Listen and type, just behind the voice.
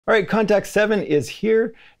All right, Kontakt 7 is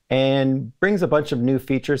here and brings a bunch of new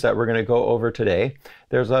features that we're going to go over today.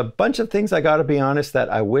 There's a bunch of things, I got to be honest, that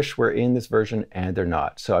I wish were in this version and they're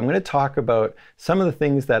not. So I'm going to talk about some of the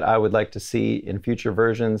things that I would like to see in future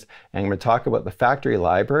versions. And I'm going to talk about the factory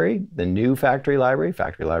library, the new factory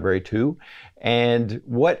library 2, and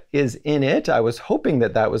what is in it. I was hoping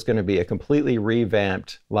that that was going to be a completely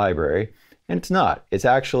revamped library, and it's not. It's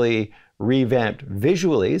actually revamped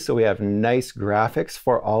visually, so we have nice graphics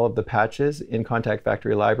for all of the patches in Kontakt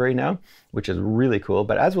Factory Library now, which is really cool.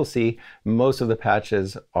 But as we'll see, most of the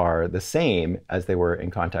patches are the same as they were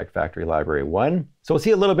in Kontakt Factory Library 1. So we'll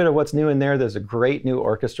see a little bit of what's new in there. There's a great new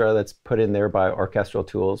orchestra that's put in there by Orchestra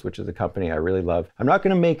Tools, which is a company I really love. I'm not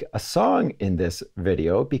going to make a song in this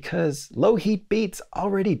video because Low Heat Beats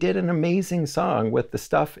already did an amazing song with the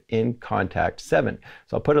stuff in Kontakt 7.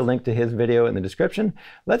 So I'll put a link to his video in the description.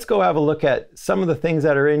 Let's go have a look at some of the things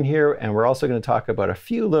that are in here, and we're also going to talk about a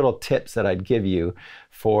few little tips that I'd give you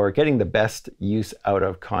for getting the best use out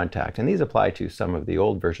of Kontakt. And these apply to some of the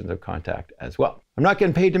old versions of Kontakt as well. I'm not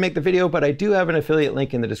getting paid to make the video, but I do have an affiliate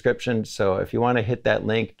link in the description. So if you want to hit that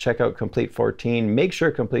link, check out Complete 14. Make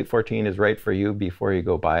sure Complete 14 is right for you before you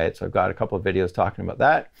go buy it. So I've got a couple of videos talking about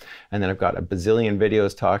that. And then I've got a bazillion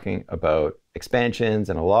videos talking about expansions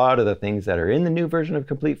and a lot of the things that are in the new version of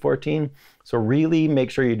Complete 14. So really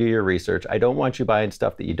make sure you do your research. I don't want you buying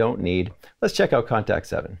stuff that you don't need. Let's check out Kontakt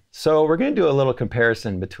 7. So we're going to do a little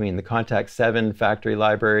comparison between the Kontakt 7 factory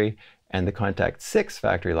library and the Kontakt 6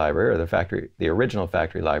 factory library, or the original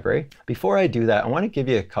factory library. Before I do that, I want to give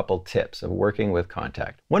you a couple tips of working with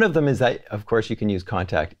Kontakt. One of them is that, of course, you can use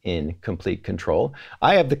Kontakt in Complete Control.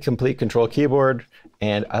 I have the Complete Control keyboard,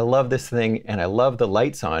 and I love this thing, and I love the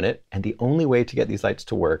lights on it. And the only way to get these lights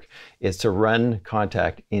to work is to run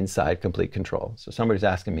Kontakt inside Complete Control. So somebody's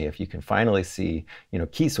asking me if you can finally see,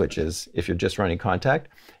 key switches if you're just running Kontakt.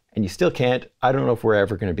 And you still can't. I don't know if we're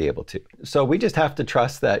ever going to be able to. So we just have to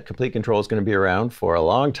trust that Complete Control is going to be around for a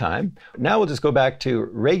long time. Now we'll just go back to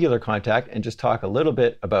regular Kontakt and just talk a little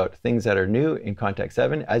bit about things that are new in Kontakt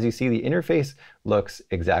 7. As you see, the interface looks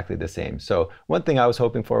exactly the same. So one thing I was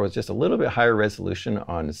hoping for was just a little bit higher resolution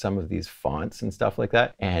on some of these fonts and stuff like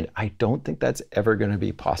that. And I don't think that's ever going to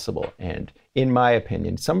be possible. And in my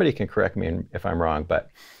opinion, somebody can correct me if I'm wrong,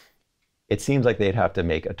 but it seems like they'd have to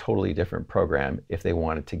make a totally different program if they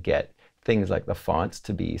wanted to get things like the fonts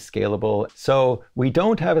to be scalable. So we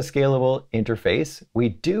don't have a scalable interface. We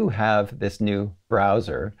do have this new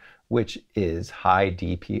browser, which is high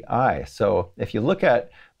DPI. So if you look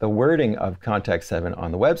at the wording of Kontakt 7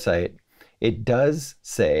 on the website, it does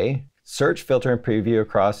say, search, filter, and preview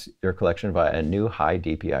across your collection via a new high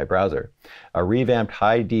DPI browser. A revamped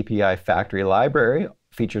high DPI factory library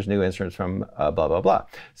features new instruments from blah, blah, blah.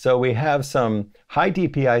 So we have some high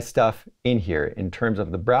DPI stuff in here in terms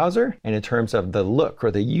of the browser and in terms of the look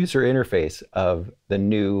or the user interface of the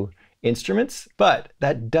new instruments. But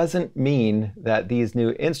that doesn't mean that these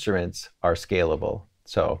new instruments are scalable.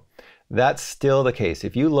 So that's still the case.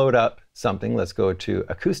 If you load up something, let's go to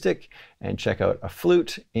Acoustic and check out a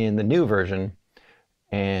flute in the new version.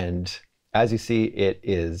 And as you see, it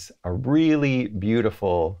is a really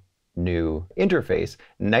beautiful new interface,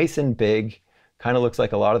 nice and big, kind of looks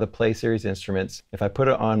like a lot of the Play Series instruments. If I put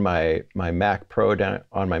it on my Mac Pro, down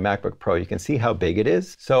on my MacBook Pro, you can see how big it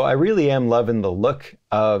is. So I really am loving the look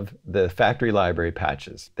of the factory library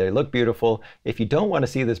patches. They look beautiful. If you don't want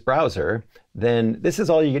to see this browser, then this is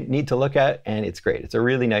all you need to look at, and it's great. It's a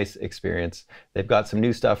really nice experience. They've got some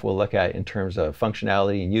new stuff we'll look at in terms of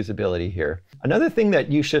functionality and usability here. Another thing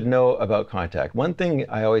that you should know about Kontakt, one thing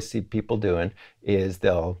I always see people doing is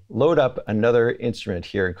they'll load up another instrument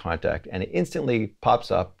here in Kontakt, and it instantly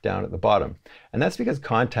pops up down at the bottom. And that's because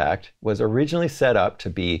Kontakt was originally set up to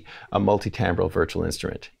be a multi-timbral virtual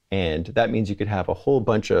instrument. And that means you could have a whole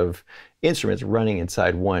bunch of instruments running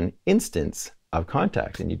inside one instance of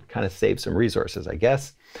Kontakt, and you'd kind of save some resources, I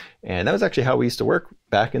guess. And that was actually how we used to work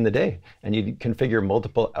back in the day. And you'd configure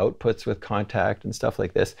multiple outputs with Kontakt and stuff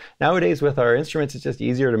like this. Nowadays with our instruments, it's just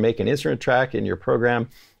easier to make an instrument track in your program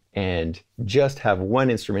and just have one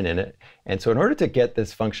instrument in it. And so in order to get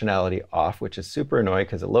this functionality off, which is super annoying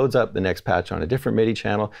because it loads up the next patch on a different MIDI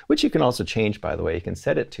channel, which you can also change, by the way. You can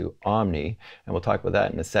set it to Omni, and we'll talk about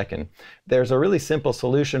that in a second. There's a really simple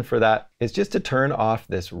solution for that. It's just to turn off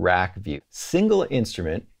this rack view. Single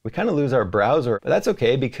instrument, we kind of lose our browser, but that's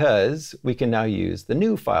okay because we can now use the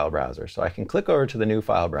new file browser. So I can click over to the new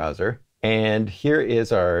file browser, and here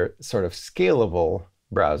is our sort of scalable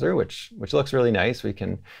browser, which looks really nice. We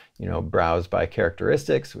can, browse by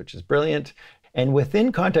characteristics, which is brilliant. And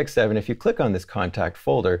within Kontakt 7, if you click on this Kontakt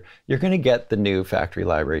folder, you're going to get the new factory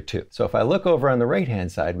library too. So if I look over on the right-hand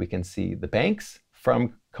side, we can see the banks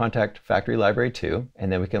from Kontakt Factory Library 2, and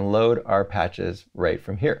then we can load our patches right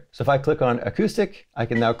from here. So if I click on Acoustic, I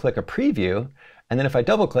can now click a preview, and then if I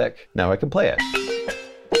double click, now I can play it.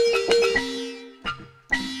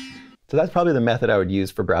 So that's probably the method I would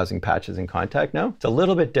use for browsing patches in Kontakt now. It's a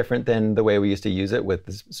little bit different than the way we used to use it with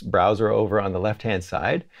this browser over on the left-hand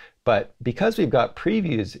side, but because we've got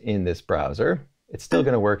previews in this browser, it's still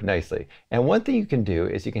going to work nicely. And one thing you can do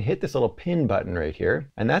is you can hit this little pin button right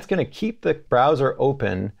here, and that's going to keep the browser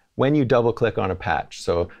open when you double click on a patch.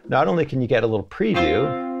 So not only can you get a little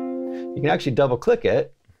preview, you can actually double click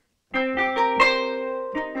it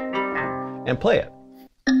and play it.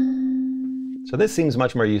 So this seems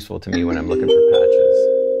much more useful to me when I'm looking for patches.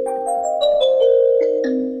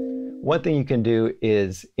 One thing you can do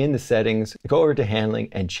is in the settings, go over to handling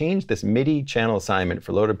and change this MIDI channel assignment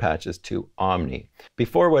for loaded patches to Omni.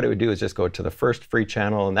 Before, what it would do is just go to the first free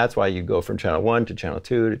channel, and that's why you go from channel 1 to channel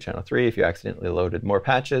 2 to channel 3 if you accidentally loaded more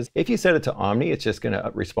patches. If you set it to Omni, it's just going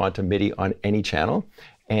to respond to MIDI on any channel.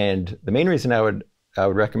 And the main reason I would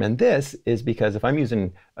recommend this is because if I'm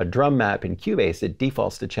using a drum map in Cubase, it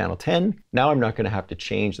defaults to channel 10. Now I'm not going to have to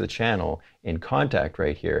change the channel in Kontakt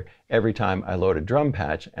right here every time I load a drum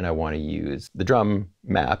patch and I want to use the drum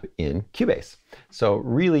map in Cubase. So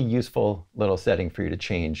really useful little setting for you to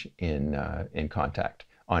change in Kontakt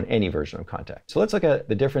on any version of Kontakt. So let's look at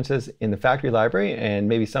the differences in the factory library and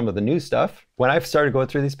maybe some of the new stuff. When I started going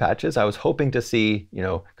through these patches, I was hoping to see,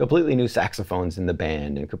 completely new saxophones in the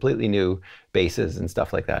band and completely new basses and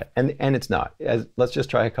stuff like that. And it's not. Let's just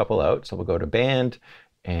try a couple out. So we'll go to band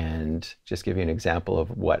and just give you an example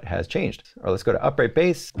of what has changed. Or let's go to upright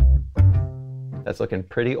bass. That's looking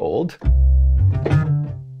pretty old.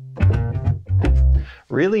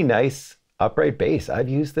 Really nice upright bass. I've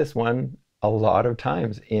used this one a lot of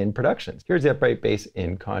times in productions. Here's the upright bass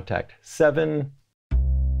in Kontakt 7.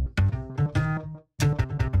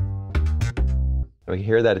 We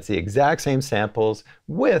hear that it's the exact same samples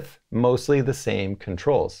with mostly the same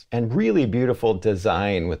controls. And really beautiful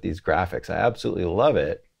design with these graphics. I absolutely love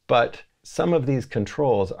it. But some of these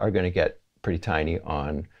controls are going to get pretty tiny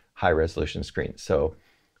on high resolution screens. So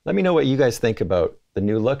let me know what you guys think about the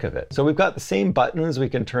new look of it. So we've got the same buttons. We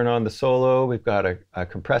can turn on the solo. We've got a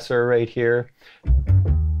compressor right here.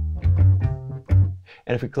 And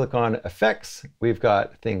if we click on effects, we've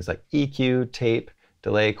got things like EQ, tape,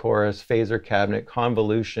 delay, chorus, phaser, cabinet,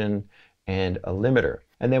 convolution, and a limiter.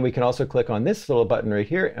 And then we can also click on this little button right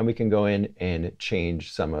here, and we can go in and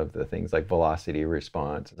change some of the things like velocity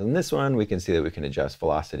response. And this one, we can see that we can adjust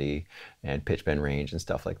velocity and pitch bend range and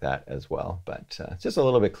stuff like that as well. But it's just a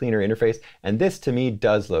little bit cleaner interface. And this, to me,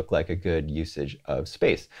 does look like a good usage of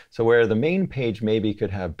space. So where the main page maybe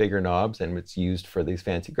could have bigger knobs and it's used for these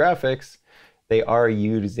fancy graphics, they are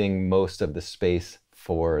using most of the space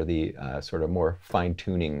for the sort of more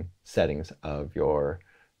fine-tuning settings of your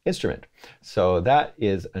instrument. So that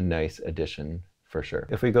is a nice addition for sure.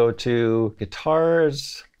 If we go to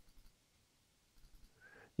guitars,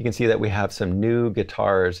 you can see that we have some new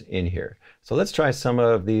guitars in here. So let's try some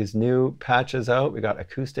of these new patches out. We got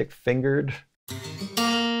acoustic fingered.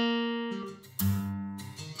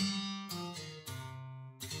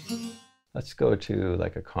 Let's go to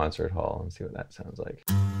like a concert hall and see what that sounds like.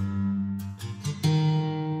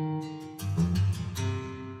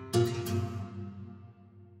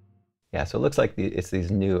 Yeah, so it looks like it's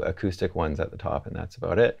these new acoustic ones at the top, and that's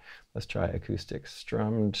about it. Let's try acoustic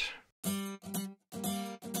strummed.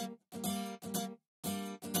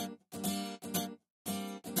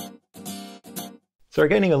 So we're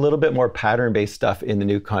getting a little bit more pattern-based stuff in the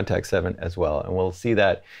new Kontakt 7 as well, and we'll see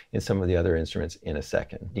that in some of the other instruments in a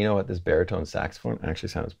second. You know what? This baritone saxophone actually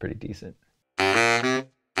sounds pretty decent.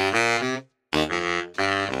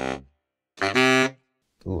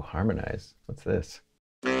 Ooh, harmonize. What's this?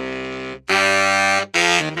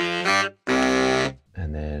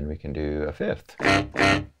 And then we can do a fifth.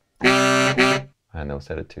 And I'll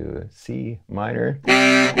set it to C minor.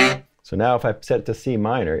 So now if I set it to C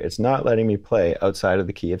minor, it's not letting me play outside of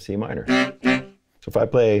the key of C minor. So if I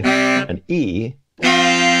play an E,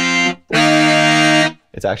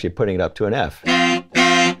 it's actually putting it up to an F.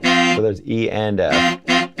 So there's E and F.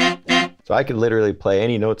 So I could literally play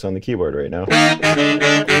any notes on the keyboard right now.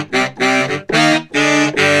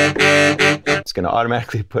 It's going to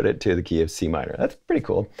automatically put it to the key of C minor. That's pretty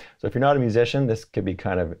cool. So if you're not a musician, this could be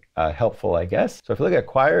kind of helpful, I guess. So if you look at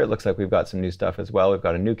choir, it looks like we've got some new stuff as well. We've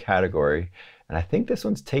got a new category. And I think this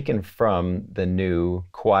one's taken from the new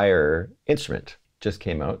choir instrument. just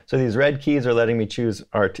came out. So these red keys are letting me choose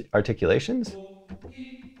articulations.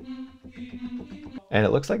 And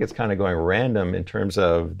it looks like it's kind of going random in terms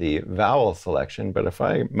of the vowel selection, but if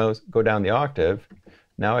I go down the octave,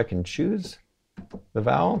 now I can choose the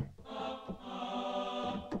vowel.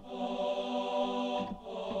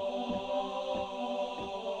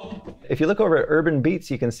 If you look over at Urban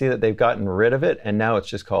Beats, you can see that they've gotten rid of it, and now it's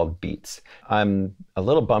just called Beats. I'm a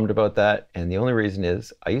little bummed about that, and the only reason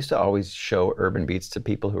is I used to always show Urban Beats to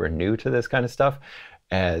people who are new to this kind of stuff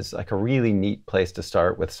as like a really neat place to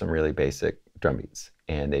start with some really basic drum beats,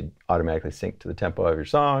 and they'd automatically sync to the tempo of your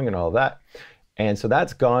song and all of that. And so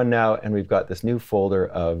that's gone now, and we've got this new folder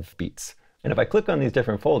of beats. And if I click on these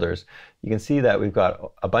different folders, you can see that we've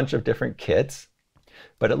got a bunch of different kits.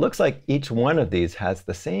 But it looks like each one of these has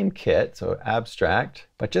the same kit, so abstract,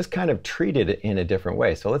 but just kind of treated in a different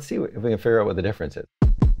way. So let's see if we can figure out what the difference is.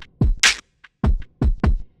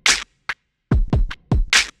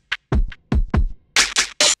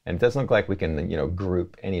 And it doesn't look like we can,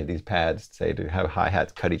 group any of these pads, say to have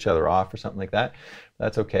hi-hats cut each other off or something like that.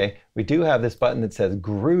 That's okay. We do have this button that says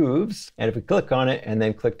grooves, and if we click on it and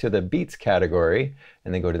then click to the beats category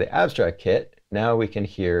and then go to the abstract kit, now we can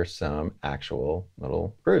hear some actual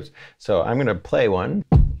little grooves. So I'm going to play one,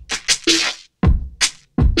 and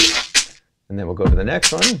then we'll go to the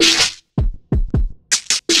next one.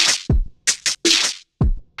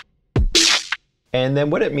 And then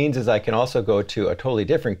what it means is I can also go to a totally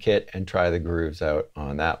different kit and try the grooves out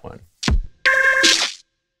on that one.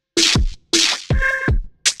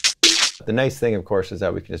 The nice thing, of course, is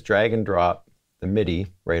that we can just drag and drop the MIDI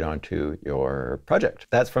right onto your project.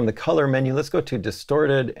 That's from the color menu. Let's go to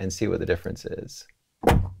distorted and see what the difference is.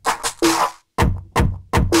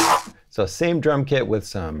 So same drum kit with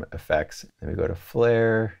some effects. Then we go to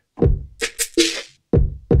flare.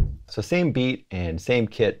 So same beat and same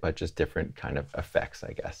kit, but just different kind of effects,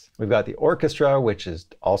 I guess. We've got the orchestra, which is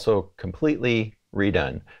also completely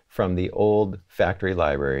redone from the old factory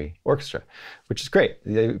library orchestra, which is great.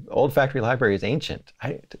 The old factory library is ancient.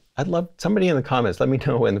 I'd love somebody in the comments, let me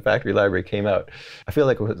know when the factory library came out. I feel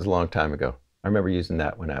like it was a long time ago. I remember using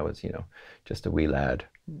that when I was, just a wee lad.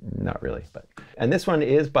 Not really, but. And this one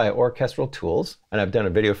is by Orchestral Tools, and I've done a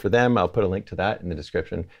video for them. I'll put a link to that in the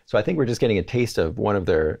description. So I think we're just getting a taste of one of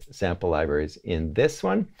their sample libraries in this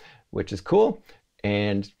one, which is cool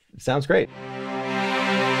and sounds great.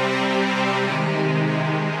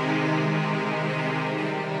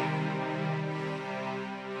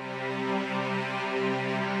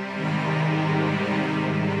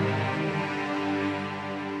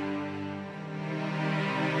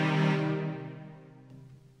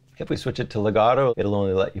 If we switch it to legato, it'll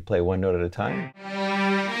only let you play one note at a time.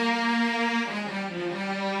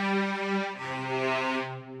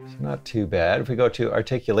 So not too bad. If we go to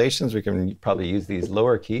articulations, we can probably use these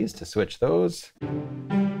lower keys to switch those.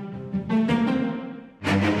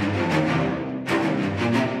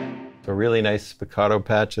 So really nice spiccato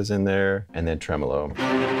patches in there, and then tremolo.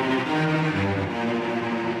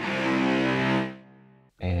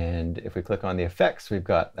 And if we click on the effects, we've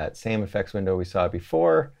got that same effects window we saw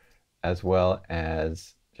before, as well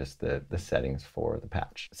as just the settings for the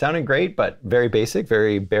patch. Sounding great, but very basic,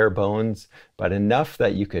 very bare bones, but enough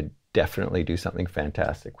that you could definitely do something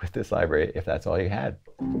fantastic with this library if that's all you had.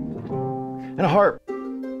 And a harp.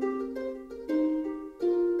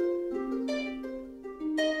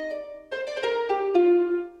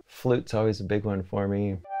 Flute's always a big one for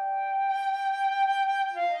me.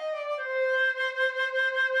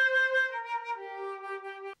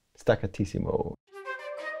 Staccatissimo.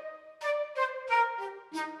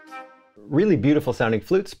 Really beautiful sounding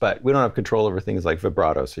flutes, but we don't have control over things like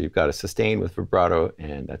vibrato. So you've got to sustain with vibrato,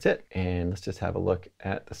 and that's it. And let's just have a look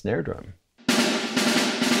at the snare drum.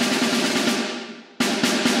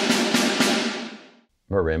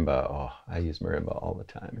 Marimba. Oh, I use marimba all the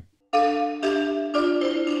time.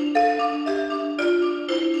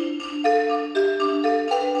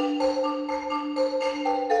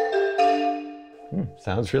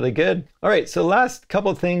 Sounds really good. All right, so last couple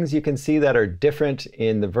of things you can see that are different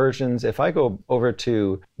in the versions. If I go over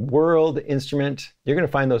to World Instrument, you're going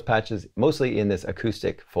to find those patches mostly in this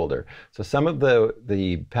acoustic folder. So some of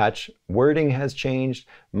the patch wording has changed.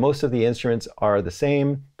 Most of the instruments are the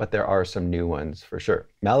same, but there are some new ones for sure.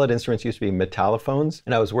 Mallet instruments used to be metallophones,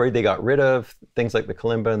 and I was worried they got rid of things like the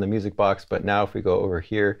kalimba and the music box, but now if we go over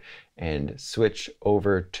here and switch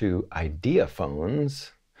over to ideophones,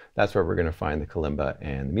 that's where we're going to find the kalimba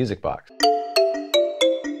and the music box.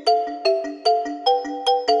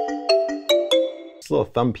 This little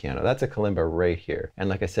thumb piano, that's a kalimba right here. And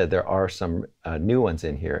like I said, there are some new ones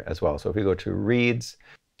in here as well. So if we go to reeds,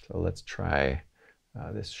 so let's try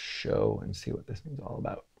this show and see what this thing's all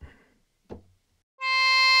about.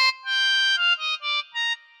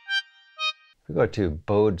 If we go to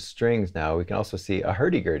bowed strings now, we can also see a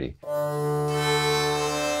hurdy-gurdy.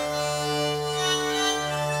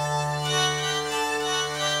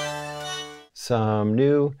 Some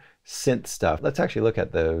new synth stuff. Let's actually look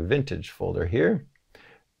at the vintage folder here.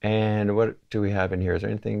 And what do we have in here? Is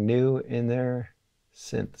there anything new in there?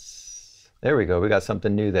 Synths. There we go. We got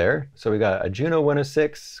something new there. So we got a Juno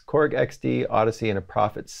 106, Korg XD, Odyssey, and a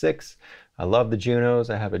Prophet 6. I love the Junos.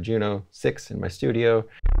 I have a Juno 6 in my studio.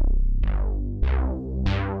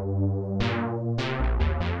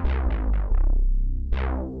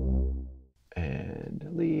 And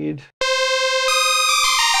lead.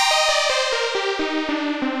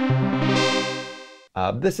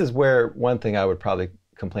 This is where one thing I would probably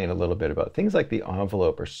complain a little bit about. Things like the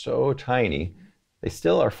envelope are so tiny, they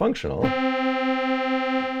still are functional.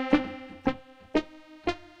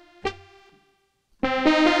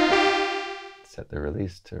 Set the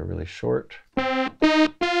release to really short.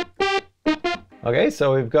 Okay,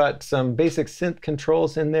 so we've got some basic synth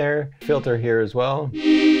controls in there. Filter here as well.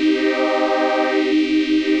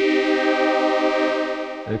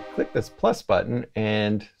 Click this plus button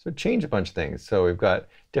and so change a bunch of things. So we've got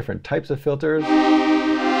different types of filters.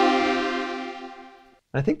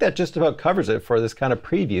 I think that just about covers it for this kind of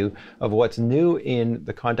preview of what's new in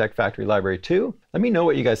the Kontakt Factory Library 2. Let me know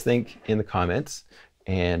what you guys think in the comments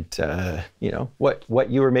and you know, what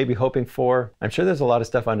you were maybe hoping for. I'm sure there's a lot of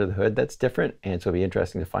stuff under the hood that's different, and so it'll be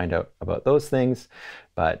interesting to find out about those things.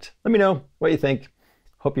 But let me know what you think.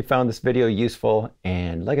 Hope you found this video useful,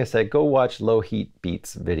 and like I said, go watch Low Heat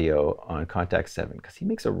Beats video on Kontakt 7 because he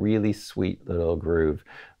makes a really sweet little groove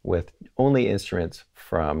with only instruments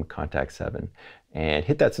from Kontakt 7. And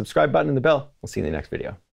hit that subscribe button and the bell. We'll see you in the next video.